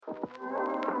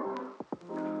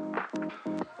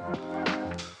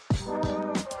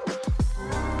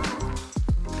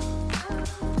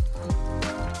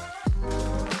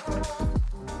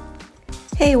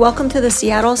Hey, welcome to the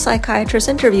Seattle Psychiatrist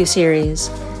interview series.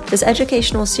 This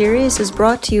educational series is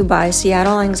brought to you by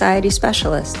Seattle Anxiety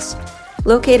Specialists.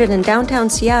 Located in downtown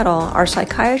Seattle, our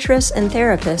psychiatrists and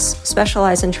therapists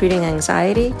specialize in treating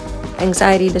anxiety,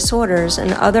 anxiety disorders,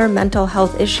 and other mental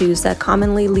health issues that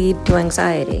commonly lead to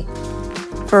anxiety.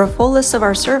 For a full list of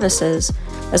our services,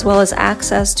 as well as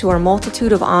access to our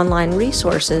multitude of online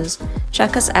resources,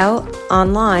 check us out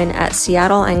online at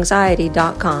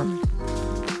seattleanxiety.com.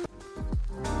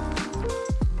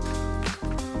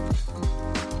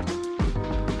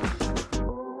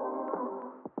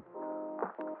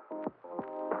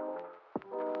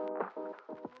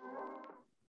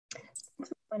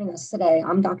 Joining us today,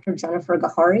 I'm Dr. Jennifer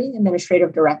Ghahari,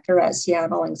 Administrative Director at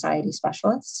Seattle Anxiety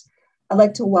Specialists. I'd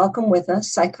like to welcome with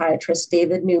us psychiatrist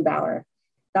David Neubauer.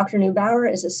 Dr. Neubauer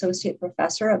is Associate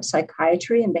Professor of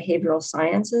Psychiatry and Behavioral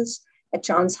Sciences at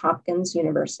Johns Hopkins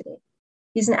University.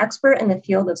 He's an expert in the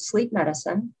field of sleep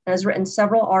medicine and has written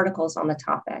several articles on the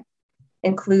topic,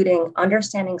 including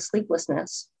Understanding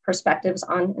Sleeplessness, Perspectives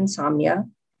on Insomnia,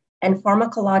 and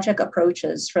Pharmacologic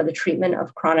Approaches for the Treatment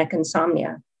of Chronic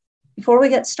Insomnia. Before we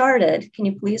get started, can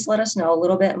you please let us know a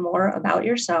little bit more about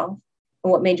yourself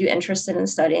and what made you interested in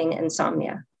studying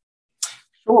insomnia?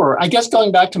 Sure. I guess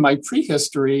going back to my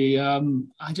prehistory, I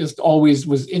just always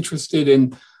was interested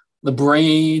in the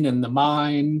brain and the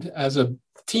mind as a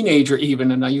teenager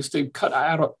even, and I used to cut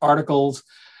out articles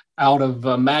out of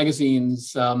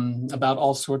magazines about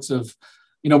all sorts of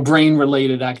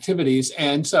brain-related activities.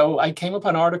 And so I came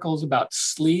upon articles about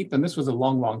sleep, and this was a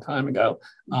long, long time ago.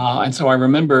 And so I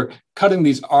remember cutting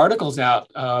these articles out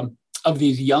of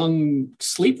these young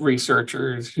sleep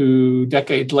researchers who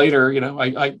decades later,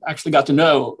 I actually got to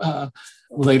know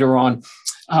later on.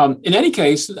 In any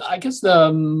case, I guess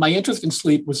my interest in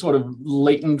sleep was sort of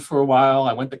latent for a while.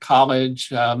 I went to college,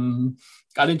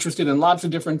 got interested in lots of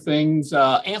different things,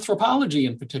 anthropology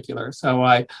in particular. So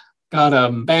I got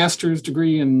a master's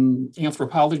degree in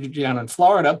anthropology down in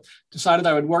Florida, decided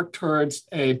I would work towards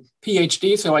a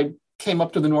Ph.D. So I came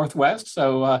up to the Northwest.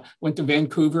 So went to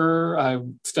Vancouver. I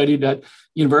studied at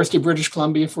University of British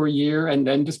Columbia for a year.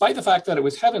 And despite the fact that it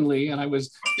was heavenly and I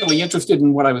was really interested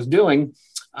in what I was doing,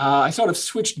 I sort of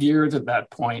switched gears at that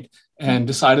point and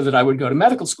decided that I would go to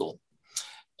medical school.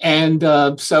 And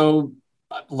so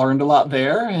I learned a lot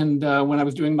there. And when I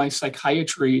was doing my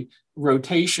psychiatry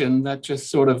rotation, that just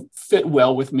sort of fit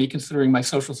well with me considering my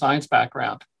social science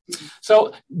background.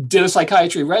 So did a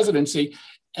psychiatry residency,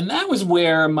 and that was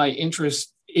where my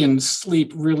interest in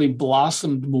sleep really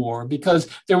blossomed more because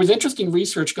there was interesting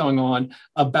research going on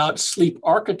about sleep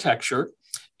architecture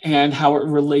and how it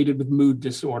related with mood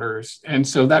disorders. And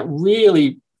so that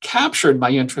really captured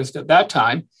my interest at that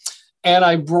time. And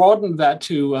I broadened that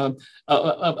to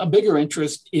a bigger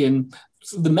interest in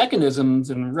the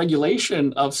mechanisms and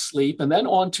regulation of sleep, and then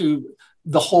on to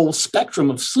the whole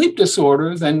spectrum of sleep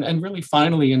disorders, and really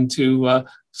finally into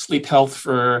sleep health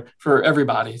for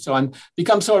everybody. So I'm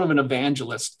become sort of an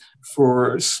evangelist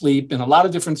for sleep in a lot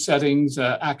of different settings,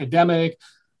 academic,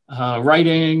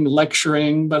 writing,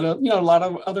 lecturing, but a lot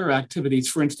of other activities,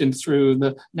 for instance, through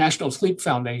the National Sleep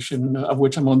Foundation, of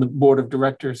which I'm on the board of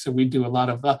directors. So we do a lot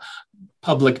of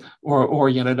public or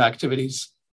oriented activities.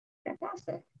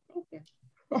 Fantastic. Thank you.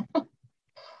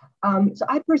 So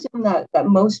I presume that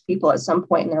most people at some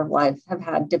point in their life have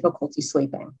had difficulty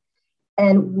sleeping.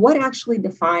 And what actually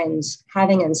defines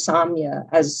having insomnia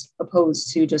as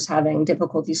opposed to just having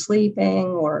difficulty sleeping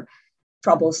or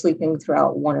trouble sleeping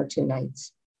throughout one or two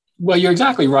nights? Well, you're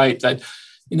exactly right that,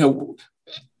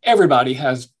 everybody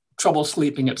has trouble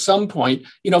sleeping at some point.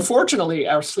 Fortunately,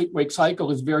 our sleep-wake cycle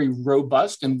is very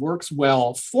robust and works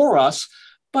well for us.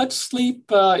 But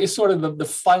sleep is sort of the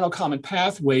final common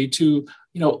pathway to,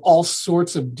 all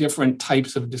sorts of different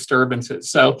types of disturbances.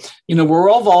 So, we're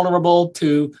all vulnerable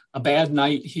to a bad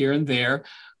night here and there.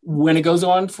 When it goes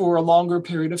on for a longer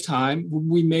period of time,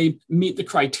 we may meet the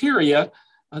criteria,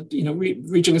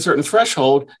 reaching a certain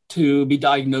threshold to be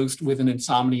diagnosed with an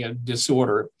insomnia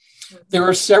disorder. There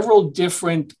are several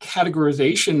different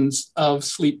categorizations of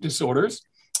sleep disorders.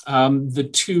 The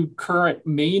two current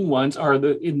main ones are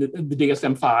in the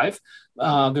DSM-5.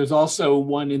 There's also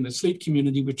one in the sleep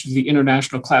community, which is the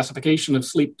International Classification of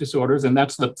Sleep Disorders, and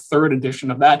that's the third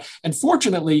edition of that. And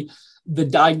fortunately, the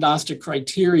diagnostic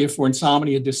criteria for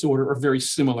insomnia disorder are very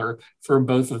similar for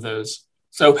both of those.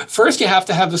 So first, you have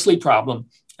to have the sleep problem,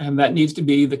 and that needs to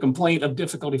be the complaint of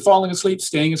difficulty falling asleep,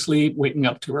 staying asleep, waking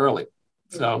up too early.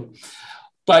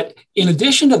 But in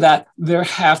addition to that, there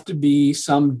have to be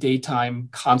some daytime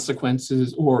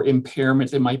consequences or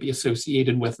impairment that might be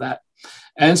associated with that.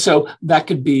 And so that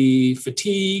could be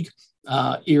fatigue,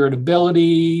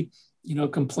 irritability,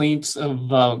 complaints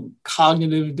of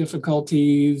cognitive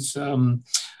difficulties,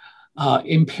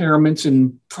 impairments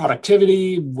in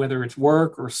productivity, whether it's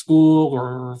work or school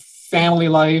or family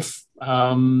life.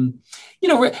 For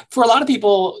a lot of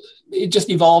people, it just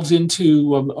evolves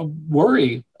into a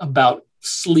worry about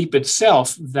sleep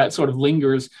itself that sort of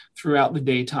lingers throughout the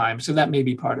daytime. So that may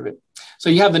be part of it. So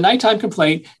you have the nighttime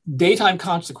complaint, daytime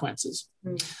consequences.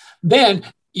 Then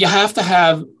you have to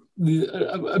have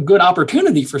a good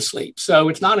opportunity for sleep. So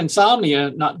it's not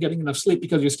insomnia, not getting enough sleep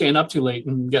because you're staying up too late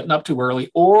and getting up too early,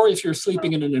 or if you're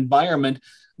sleeping in an environment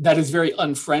that is very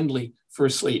unfriendly for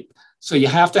sleep. So you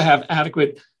have to have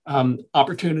adequate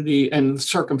opportunity and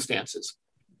circumstances.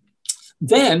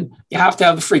 Then you have to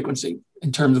have the frequency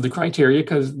in terms of the criteria,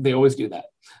 because they always do that.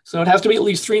 So it has to be at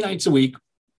least 3 nights a week.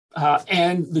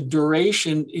 And the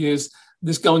duration is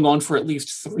this going on for at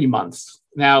least 3 months.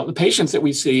 Now, the patients that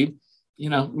we see,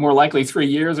 more likely 3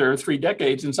 years or 3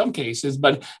 decades in some cases,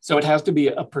 but so it has to be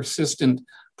a persistent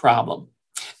problem.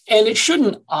 And it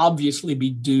shouldn't obviously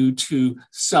be due to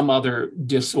some other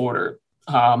disorder.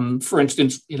 For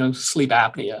instance, sleep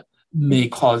apnea may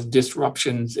cause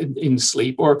disruptions in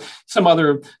sleep, or some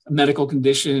other medical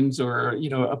conditions, or,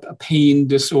 a pain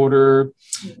disorder,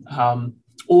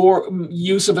 or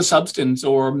use of a substance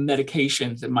or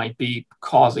medications that might be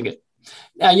causing it.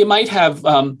 Now, you might have,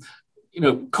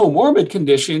 comorbid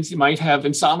conditions. You might have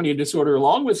insomnia disorder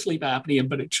along with sleep apnea,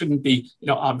 but it shouldn't be,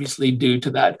 obviously due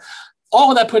to that.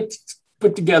 All of that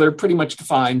put together pretty much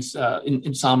defines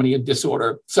insomnia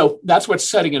disorder. So that's what's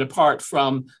setting it apart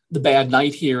from the bad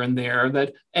night here and there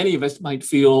that any of us might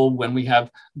feel when we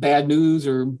have bad news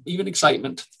or even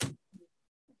excitement.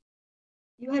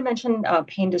 You had mentioned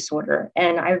pain disorder,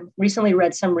 and I recently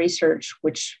read some research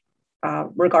which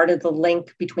regarded the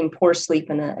link between poor sleep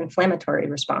and an inflammatory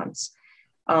response,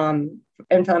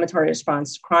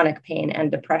 chronic pain,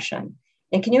 and depression.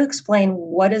 And can you explain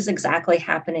what is exactly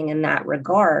happening in that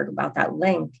regard about that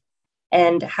link,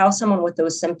 and how someone with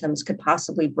those symptoms could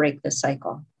possibly break this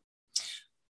cycle?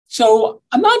 So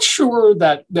I'm not sure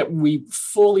that we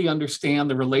fully understand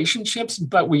the relationships,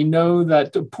 but we know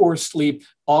that the poor sleep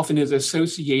often is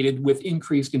associated with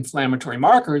increased inflammatory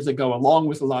markers that go along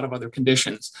with a lot of other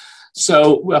conditions.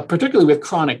 So particularly with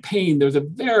chronic pain, there's a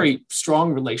very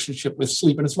strong relationship with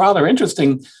sleep. And it's rather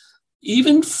interesting,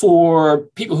 even for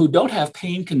people who don't have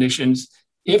pain conditions,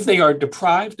 if they are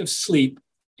deprived of sleep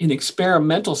in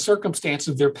experimental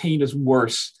circumstances, their pain is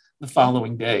worse the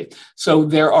following day. So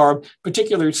there are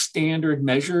particular standard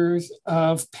measures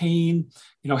of pain,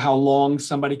 how long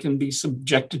somebody can be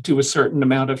subjected to a certain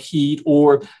amount of heat,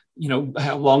 or,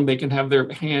 how long they can have their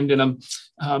hand in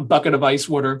a bucket of ice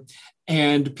water.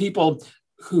 And people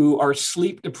who are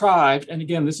sleep deprived, and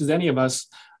again, this is any of us,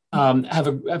 have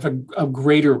a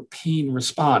greater pain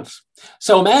response.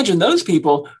 So imagine those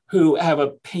people who have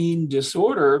a pain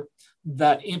disorder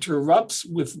that interrupts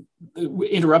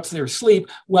their sleep.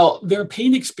 Well, their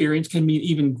pain experience can be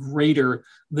even greater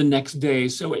the next day.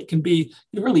 So it can be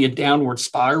really a downward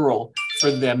spiral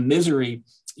for them, misery,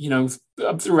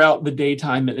 throughout the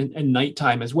daytime and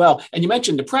nighttime as well. And you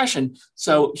mentioned depression.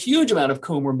 So huge amount of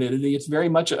comorbidity. It's very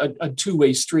much a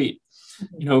two-way street.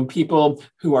 People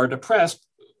who are depressed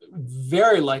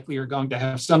very likely are going to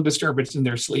have some disturbance in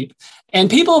their sleep. And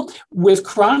people with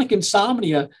chronic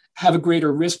insomnia have a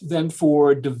greater risk than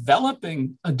for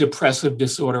developing a depressive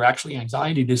disorder, actually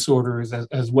anxiety disorders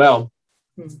as well.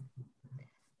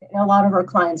 A lot of our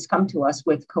clients come to us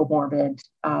with comorbid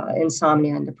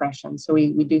insomnia and depression. So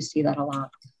we do see that a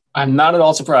lot. I'm not at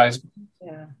all surprised.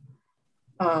 Yeah,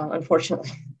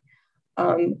 unfortunately.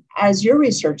 As your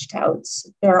research touts,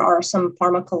 there are some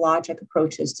pharmacologic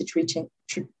approaches to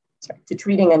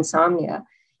treating insomnia.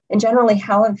 And generally,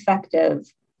 how effective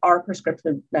are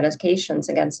prescriptive medications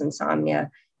against insomnia?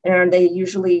 And are they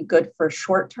usually good for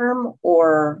short-term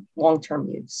or long-term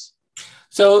use?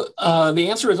 So the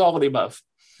answer is all of the above.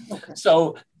 Okay.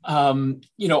 So, all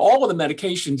of the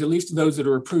medications, at least those that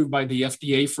are approved by the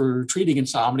FDA for treating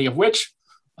insomnia, of which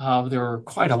there are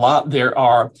quite a lot. There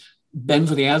are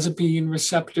benzodiazepine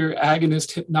receptor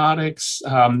agonist hypnotics.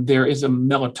 There is a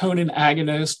melatonin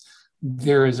agonist.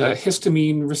 There is a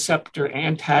histamine receptor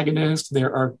antagonist.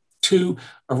 There are 2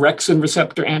 orexin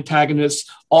receptor antagonists,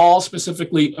 all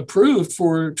specifically approved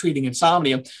for treating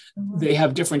insomnia. Mm-hmm. They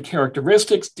have different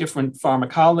characteristics, different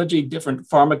pharmacology, different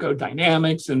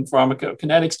pharmacodynamics and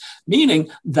pharmacokinetics, meaning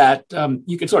that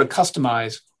you can sort of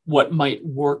customize what might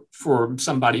work for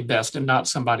somebody best and not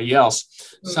somebody else.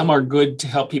 Mm-hmm. Some are good to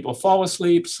help people fall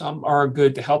asleep. Some are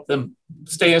good to help them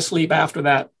stay asleep after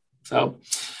that. So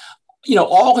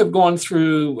all have gone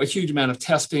through a huge amount of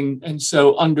testing. And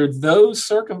so under those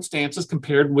circumstances,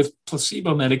 compared with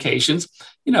placebo medications,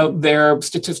 they're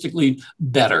statistically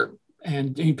better.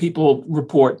 And people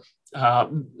report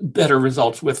better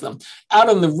results with them. Out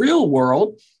in the real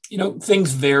world,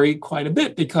 things vary quite a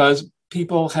bit because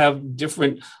people have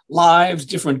different lives,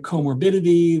 different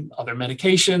comorbidity, other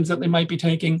medications that they might be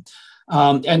taking.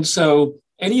 And so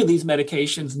any of these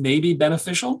medications may be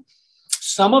beneficial.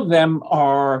 Some of them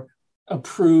are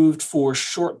approved for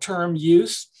short-term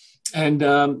use, and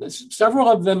several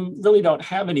of them really don't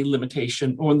have any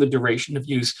limitation on the duration of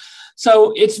use.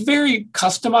 So it's very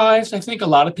customized. I think a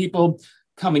lot of people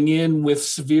coming in with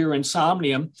severe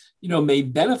insomnia, may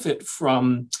benefit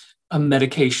from a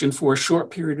medication for a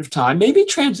short period of time, maybe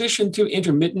transition to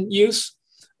intermittent use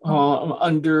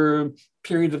under a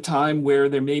period of time where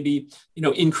there may be,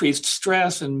 increased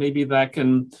stress, and maybe that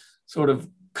can sort of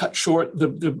cut short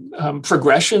the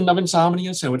progression of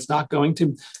insomnia, so it's not going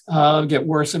to get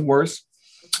worse and worse.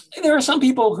 There are some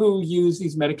people who use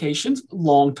these medications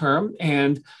long-term,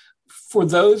 and for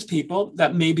those people,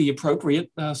 that may be appropriate,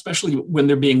 especially when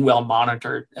they're being well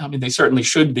monitored. I mean, they certainly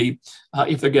should be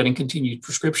if they're getting continued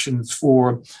prescriptions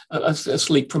for a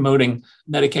sleep-promoting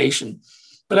medication.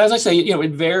 But as I say,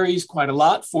 it varies quite a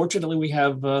lot. Fortunately, we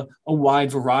have a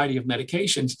wide variety of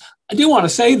medications. I do want to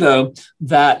say, though,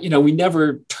 that, we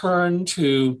never turn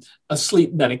to a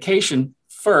sleep medication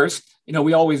first.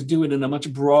 We always do it in a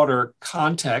much broader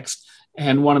context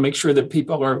and want to make sure that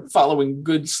people are following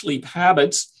good sleep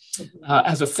habits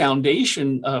as a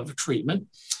foundation of treatment.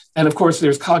 And of course,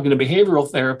 there's cognitive behavioral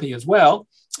therapy as well,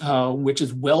 which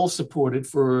is well supported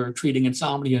for treating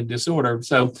insomnia disorder.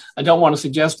 So I don't want to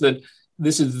suggest that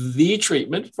this is the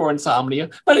treatment for insomnia,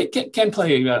 but it can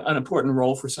play an important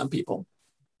role for some people.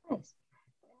 Nice.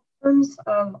 In terms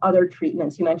of other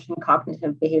treatments, you mentioned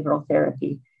cognitive behavioral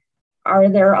therapy. Are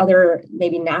there other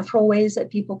maybe natural ways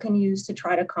that people can use to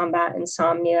try to combat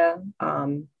insomnia,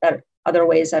 that other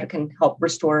ways that can help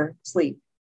restore sleep?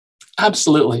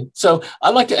 Absolutely. So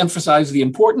I'd like to emphasize the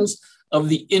importance of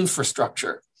the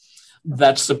infrastructure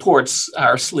that supports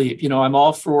our sleep. I'm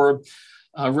all for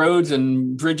roads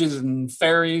and bridges and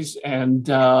ferries and,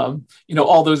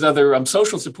 all those other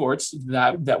social supports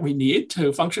that we need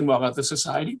to function well as a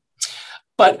society.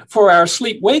 But for our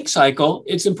sleep-wake cycle,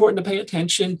 it's important to pay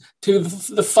attention to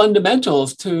the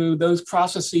fundamentals, to those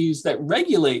processes that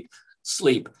regulate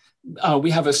sleep. We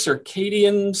have a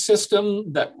circadian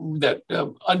system that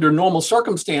under normal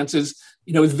circumstances,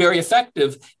 is very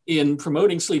effective in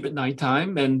promoting sleep at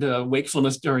nighttime and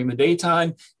wakefulness during the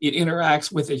daytime. It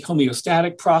interacts with a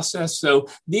homeostatic process. So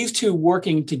these two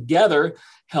working together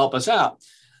help us out.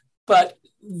 But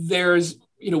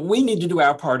we need to do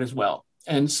our part as well.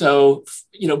 And so,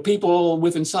 people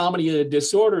with insomnia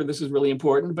disorder, this is really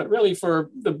important, but really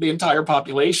for the entire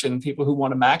population, people who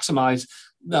want to maximize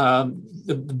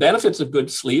the benefits of good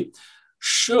sleep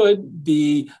should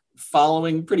be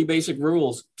following pretty basic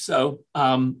rules. So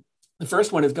the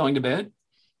first one is going to bed,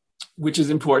 which is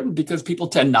important because people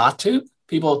tend not to.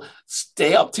 People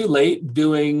stay up too late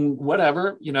doing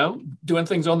whatever, doing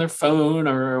things on their phone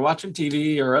or watching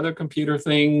TV or other computer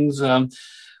things.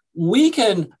 We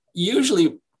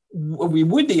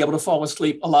would be able to fall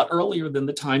asleep a lot earlier than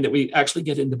the time that we actually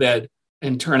get into bed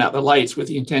and turn out the lights with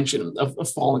the intention of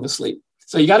falling asleep.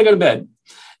 So you got to go to bed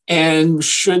and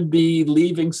should be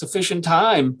leaving sufficient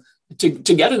time to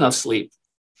get enough sleep.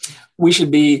 We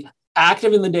should be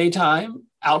active in the daytime,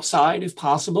 outside if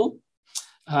possible.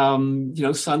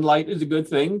 Sunlight is a good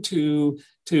thing to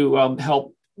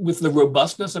help with the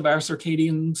robustness of our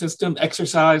circadian system,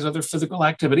 exercise, other physical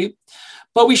activity.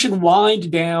 But we should wind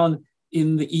down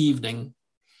in the evening.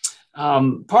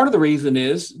 Part of the reason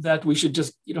is that we should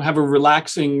just, have a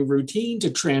relaxing routine to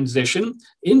transition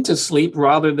into sleep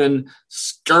rather than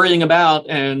scurrying about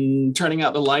and turning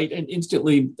out the light and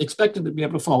instantly expecting to be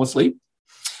able to fall asleep.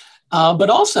 But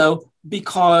also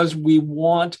because we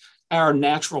want our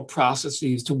natural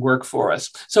processes to work for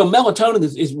us. So melatonin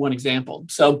is one example.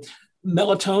 So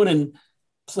melatonin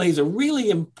plays a really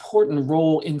important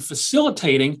role in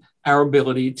facilitating our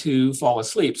ability to fall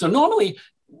asleep. So normally,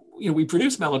 we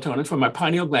produce melatonin from our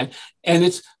pineal gland,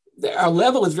 and our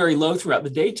level is very low throughout the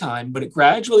daytime, but it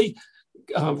gradually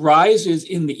rises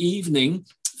in the evening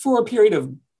for a period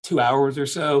of 2 hours or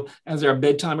so as our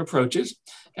bedtime approaches.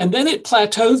 And then it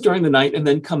plateaus during the night and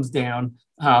then comes down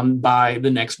by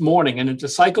the next morning. And it's a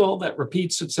cycle that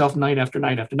repeats itself night after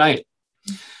night after night.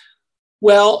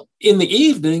 Well, in the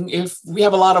evening, if we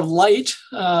have a lot of light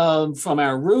from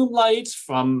our room lights,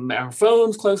 from our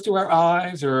phones close to our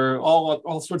eyes, or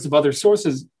all sorts of other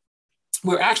sources,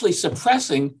 we're actually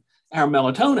suppressing our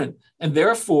melatonin. And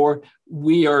therefore,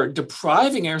 we are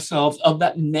depriving ourselves of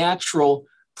that natural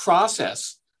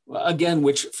process, again,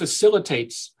 which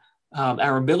facilitates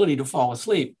our ability to fall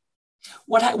asleep.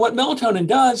 What melatonin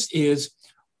does is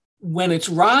when it's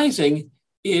rising,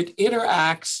 it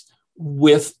interacts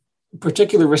with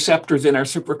particular receptors in our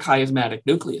suprachiasmatic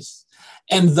nucleus.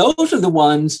 And those are the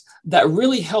ones that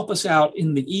really help us out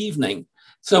in the evening.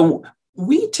 So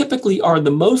we typically are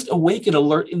the most awake and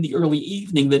alert in the early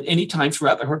evening than any time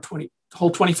throughout the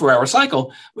whole 24-hour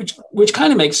cycle, which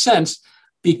kind of makes sense,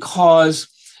 because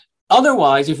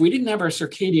otherwise, if we didn't have our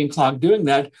circadian clock doing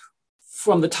that,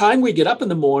 from the time we get up in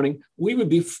the morning, we would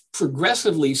be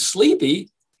progressively sleepy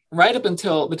right up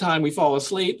until the time we fall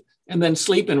asleep, and then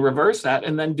sleep and reverse that,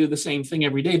 and then do the same thing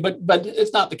every day. But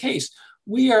it's not the case.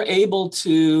 We are able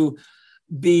to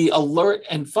be alert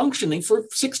and functioning for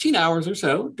 16 hours or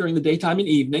so during the daytime and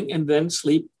evening, and then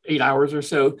sleep 8 hours or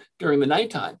so during the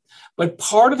nighttime. But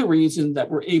part of the reason that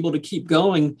we're able to keep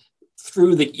going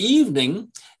through the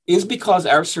evening is because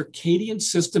our circadian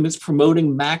system is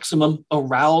promoting maximum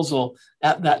arousal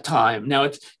at that time. Now,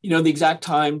 it's, the exact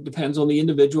time depends on the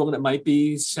individual, and it might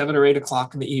be 7 or 8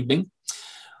 o'clock in the evening.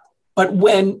 But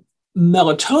when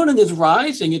melatonin is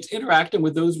rising, it's interacting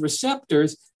with those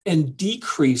receptors and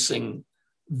decreasing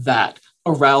that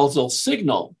arousal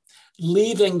signal,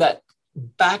 leaving that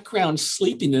background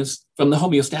sleepiness from the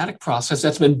homeostatic process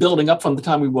that's been building up from the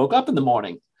time we woke up in the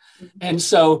morning. And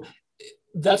so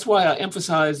that's why I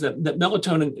emphasize that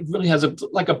melatonin really has a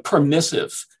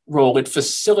permissive role. It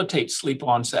facilitates sleep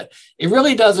onset. It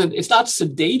really doesn't, it's not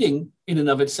sedating in and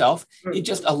of itself. It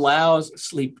just allows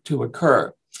sleep to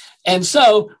occur. And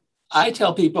so I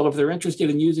tell people, if they're interested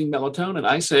in using melatonin,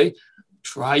 I say,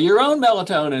 try your own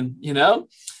melatonin,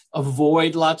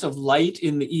 avoid lots of light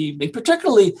in the evening,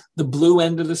 particularly the blue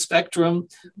end of the spectrum.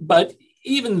 But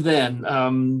even then,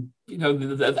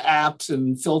 the apps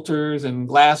and filters and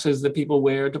glasses that people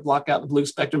wear to block out the blue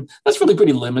spectrum, that's really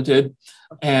pretty limited.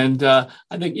 And I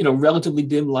think, relatively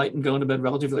dim light and going to bed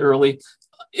relatively early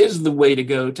is the way to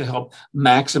go to help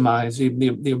maximize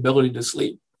the ability to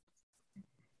sleep.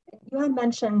 You had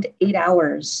mentioned 8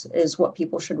 hours is what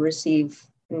people should receive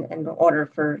in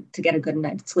order to get a good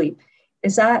night's sleep.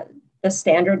 Is that the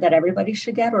standard that everybody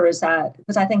should get, or is that,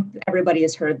 because I think everybody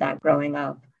has heard that growing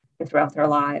up and throughout their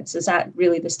lives, is that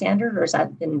really the standard, or is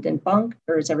that been debunked,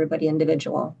 or is everybody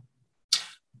individual?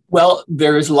 Well,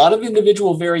 there is a lot of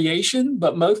individual variation,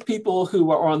 but most people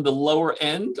who are on the lower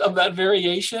end of that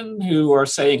variation, who are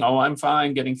saying, oh, I'm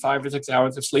fine getting 5 to 6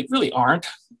 hours of sleep, really aren't.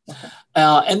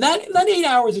 And that 8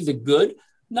 hours is a good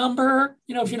number.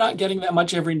 If you're not getting that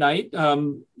much every night,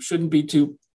 shouldn't be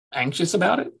too anxious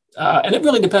about it. And it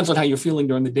really depends on how you're feeling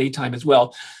during the daytime as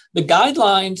well. The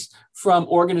guidelines from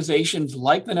organizations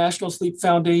like the National Sleep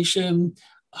Foundation,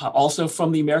 also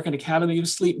from the American Academy of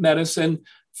Sleep Medicine,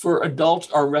 for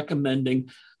adults are recommending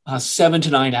 7 to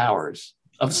 9 hours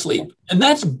of sleep. And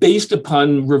that's based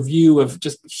upon review of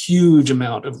just huge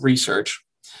amount of research.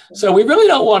 So we really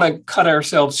don't want to cut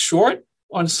ourselves short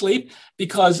on sleep,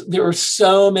 because there are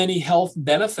so many health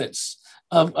benefits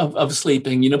of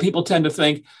sleeping. People tend to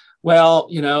think, well,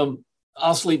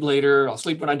 I'll sleep later, I'll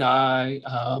sleep when I die,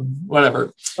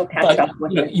 whatever. But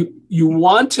you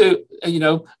want to,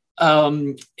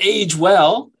 age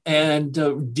well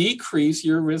and decrease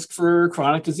your risk for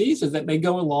chronic diseases that may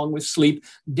go along with sleep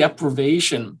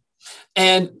deprivation.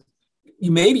 And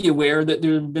you may be aware that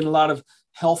there have been a lot of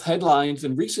health headlines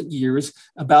in recent years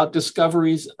about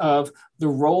discoveries of the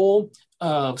role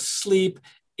of sleep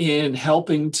in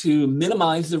helping to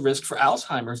minimize the risk for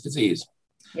Alzheimer's disease.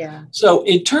 Yeah. So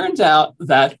it turns out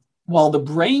that while the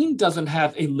brain doesn't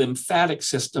have a lymphatic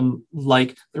system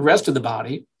like the rest of the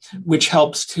body, which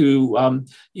helps to,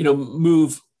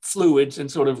 move fluids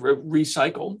and sort of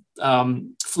recycle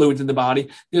fluids in the body,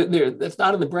 that's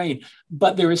not in the brain.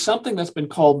 But there is something that's been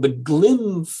called the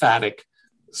glymphatic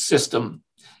system.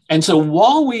 And so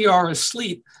while we are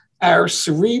asleep, our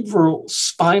cerebral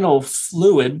spinal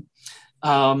fluid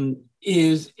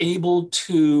is able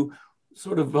to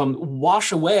sort of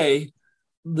wash away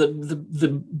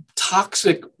the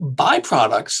toxic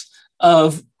byproducts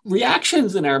of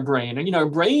reactions in our brain. And, our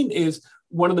brain is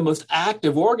one of the most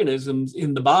active organisms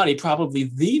in the body, probably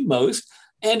the most.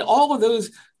 And all of those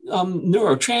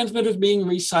neurotransmitters being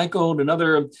recycled and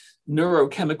other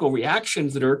neurochemical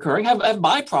reactions that are occurring have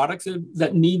byproducts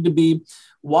that need to be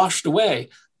washed away.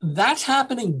 That's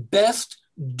happening best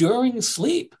during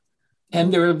sleep.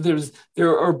 And there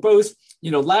are both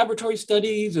laboratory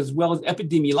studies as well as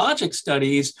epidemiologic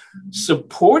studies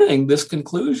supporting this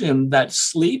conclusion that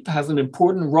sleep has an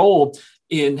important role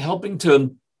in helping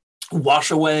to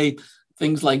wash away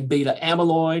things like beta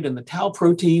amyloid and the tau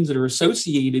proteins that are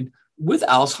associated with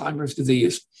Alzheimer's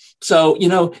disease. So,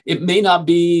 it may not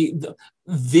be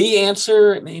the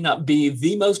answer, it may not be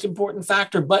the most important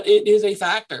factor, but it is a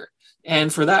factor.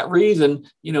 And for that reason,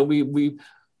 we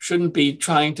shouldn't be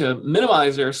trying to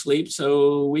minimize their sleep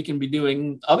so we can be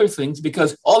doing other things,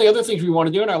 because all the other things we want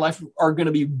to do in our life are going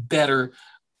to be better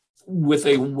with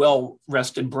a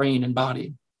well-rested brain and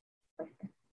body.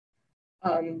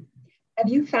 Have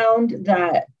you found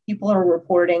that people are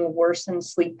reporting worsened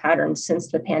sleep patterns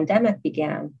since the pandemic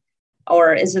began?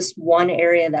 Or is this one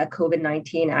area that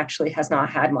COVID-19 actually has not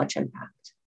had much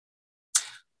impact?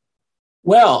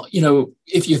 Well,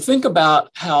 if you think about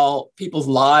how people's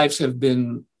lives have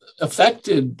been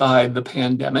affected by the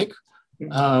pandemic,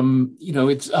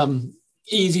 it's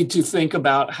easy to think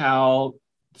about how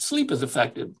sleep is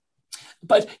affected.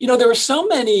 But, there are so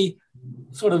many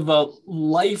sort of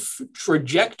life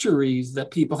trajectories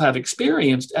that people have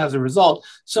experienced as a result.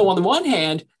 So on the one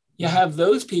hand, you have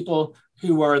those people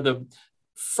who are the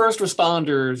first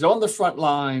responders on the front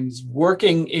lines,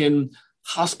 working in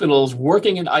hospitals,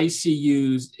 working in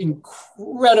ICUs,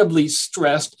 incredibly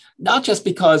stressed, not just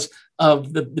because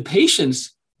of the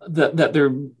patients that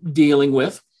they're dealing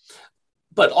with,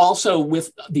 but also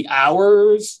with the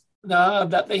hours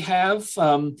that they have.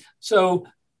 So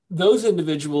those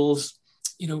individuals,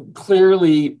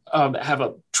 clearly have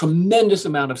a tremendous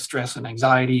amount of stress and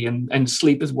anxiety, and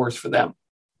sleep is worse for them.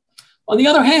 On the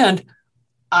other hand,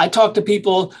 I talk to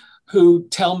people who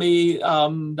tell me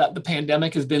that the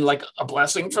pandemic has been like a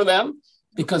blessing for them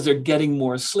because they're getting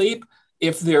more sleep.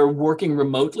 If they're working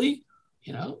remotely,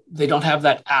 they don't have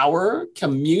that hour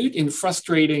commute in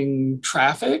frustrating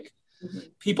traffic. Mm-hmm.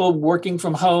 People working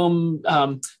from home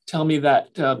tell me that,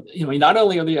 not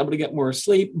only are they able to get more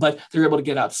sleep, but they're able to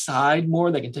get outside more.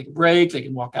 They can take a break. They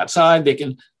can walk outside. They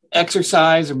can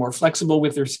exercise. They're more flexible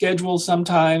with their schedules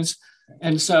sometimes.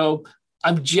 And so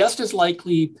I'm just as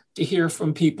likely to hear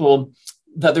from people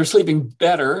that they're sleeping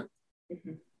better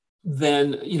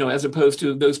than, as opposed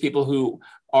to those people who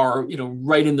are,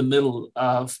 right in the middle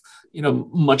of,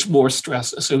 much more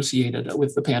stress associated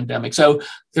with the pandemic. So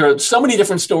there are so many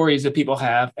different stories that people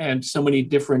have and so many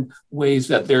different ways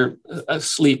that their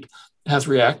sleep has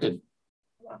reacted.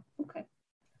 Wow. Okay.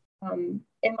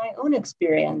 In my own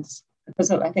experience,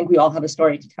 because I think we all have a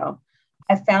story to tell,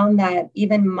 I found that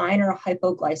even minor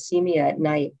hypoglycemia at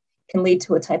night can lead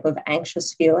to a type of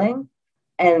anxious feeling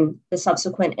and the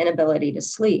subsequent inability to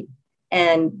sleep.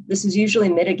 And this is usually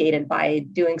mitigated by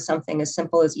doing something as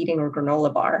simple as eating a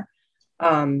granola bar,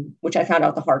 which I found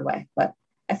out the hard way, but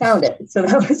I found it. So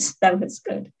that was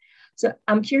good. So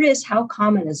I'm curious, how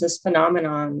common is this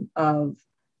phenomenon of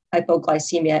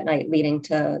hypoglycemia at night leading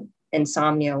to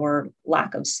insomnia or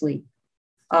lack of sleep?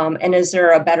 And is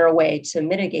there a better way to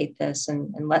mitigate this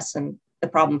and lessen the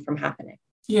problem from happening?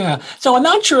 Yeah. So I'm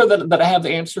not sure that I have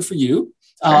the answer for you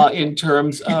in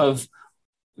terms of,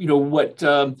 what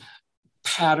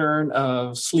pattern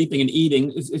of sleeping and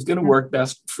eating is going to work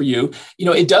best for you.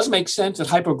 It does make sense that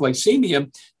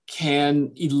hypoglycemia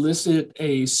can elicit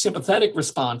a sympathetic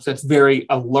response that's very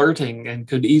alerting and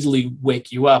could easily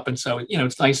wake you up. And so,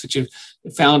 it's nice that you've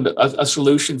found a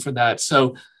solution for that.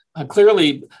 So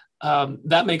clearly,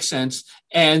 that makes sense.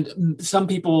 And some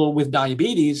people with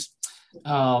diabetes, if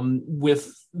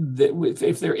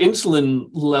their insulin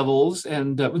levels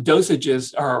and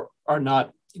dosages are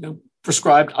not,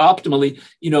 prescribed optimally,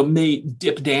 may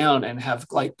dip down and have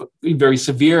like very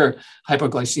severe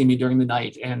hypoglycemia during the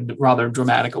night and rather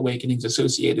dramatic awakenings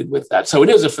associated with that. So it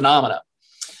is a phenomenon.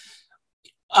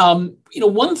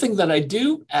 One thing that I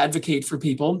do advocate for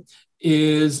people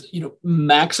is,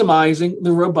 maximizing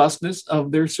the robustness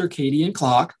of their circadian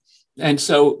clock. And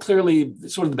so clearly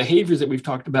sort of the behaviors that we've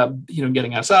talked about,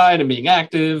 getting outside and being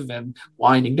active and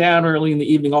winding down early in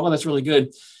the evening, all of that's really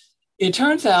good. It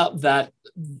turns out that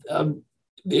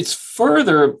it's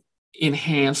further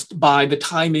enhanced by the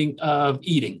timing of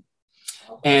eating.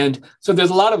 And so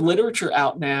there's a lot of literature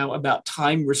out now about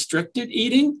time-restricted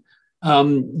eating,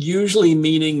 usually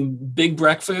meaning big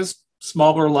breakfast,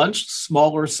 smaller lunch,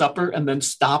 smaller supper, and then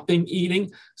stopping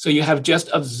eating. So you have just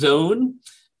a zone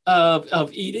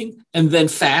of eating and then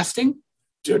fasting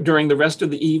during the rest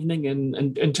of the evening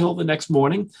and until the next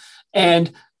morning.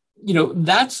 And,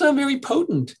 that's very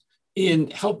potent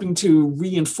in helping to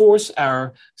reinforce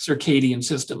our circadian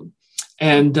system.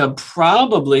 And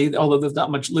probably, although there's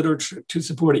not much literature to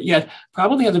support it yet,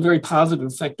 probably has a very positive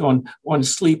effect on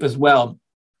sleep as well.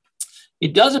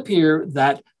 It does appear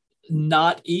that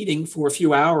not eating for a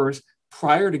few hours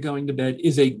prior to going to bed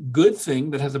is a good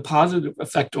thing that has a positive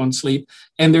effect on sleep.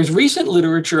 And there's recent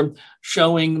literature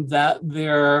showing that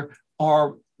there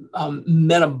are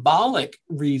metabolic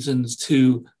reasons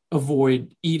to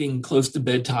avoid eating close to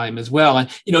bedtime as well. And,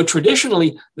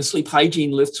 traditionally, the sleep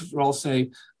hygiene lists would all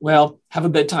say, well, have a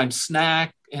bedtime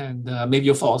snack and maybe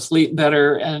you'll fall asleep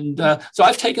better. And so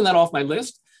I've taken that off my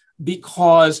list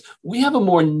because we have a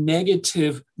more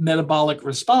negative metabolic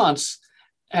response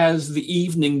as the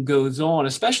evening goes on,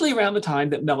 especially around the time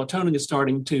that melatonin is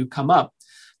starting to come up.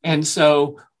 And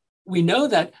so we know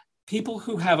that people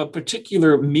who have a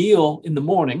particular meal in the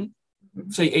morning,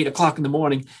 say 8 o'clock in the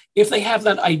morning, if they have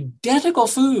that identical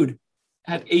food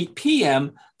at 8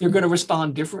 p.m., they're going to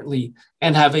respond differently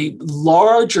and have a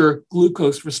larger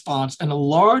glucose response and a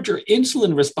larger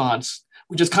insulin response,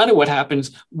 which is kind of what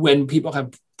happens when people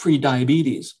have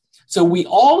pre-diabetes. So we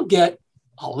all get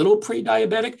a little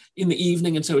pre-diabetic in the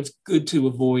evening, and so it's good to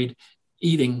avoid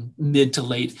eating mid to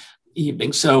late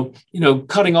evening. So,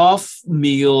 cutting off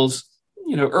meals,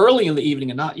 early in the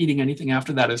evening and not eating anything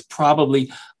after that is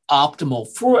probably optimal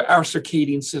for our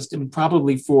circadian system,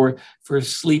 probably for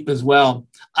sleep as well.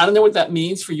 I don't know what that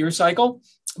means for your cycle,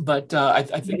 but I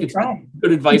think it's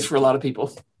good advice for a lot of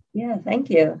people. Yeah, thank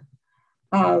you.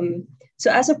 So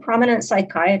as a prominent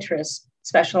psychiatrist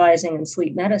specializing in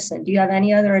sleep medicine, do you have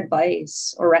any other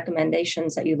advice or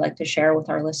recommendations that you'd like to share with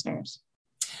our listeners?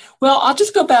 Well, I'll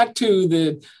just go back to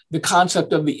the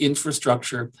concept of the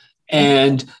infrastructure.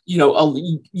 And,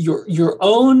 your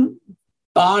own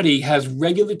body has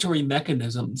regulatory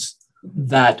mechanisms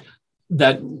that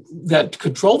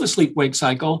control the sleep-wake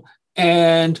cycle.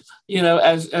 And,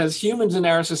 as humans in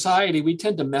our society, we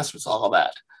tend to mess with all of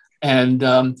that. And,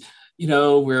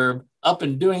 we're up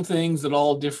and doing things at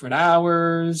all different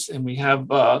hours. And we have,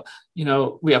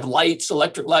 we have lights,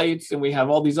 electric lights, and we have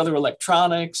all these other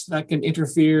electronics that can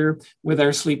interfere with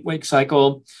our sleep-wake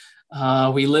cycle.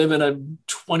 We live in a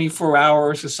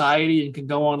 24-hour society and can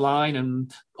go online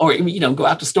or go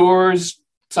out to stores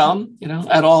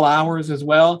at all hours as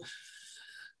well.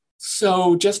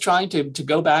 So just trying to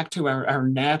go back to our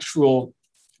natural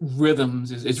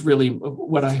rhythms is really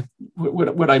what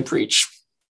I preach.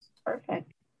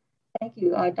 Perfect. Thank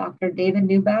you, Dr. David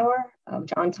Neubauer of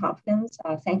Johns Hopkins.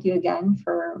 Thank you again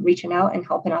for reaching out and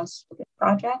helping us with this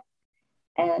project,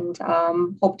 and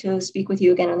hope to speak with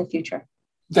you again in the future.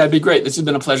 That'd be great. This has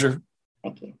been a pleasure.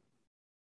 Thank you.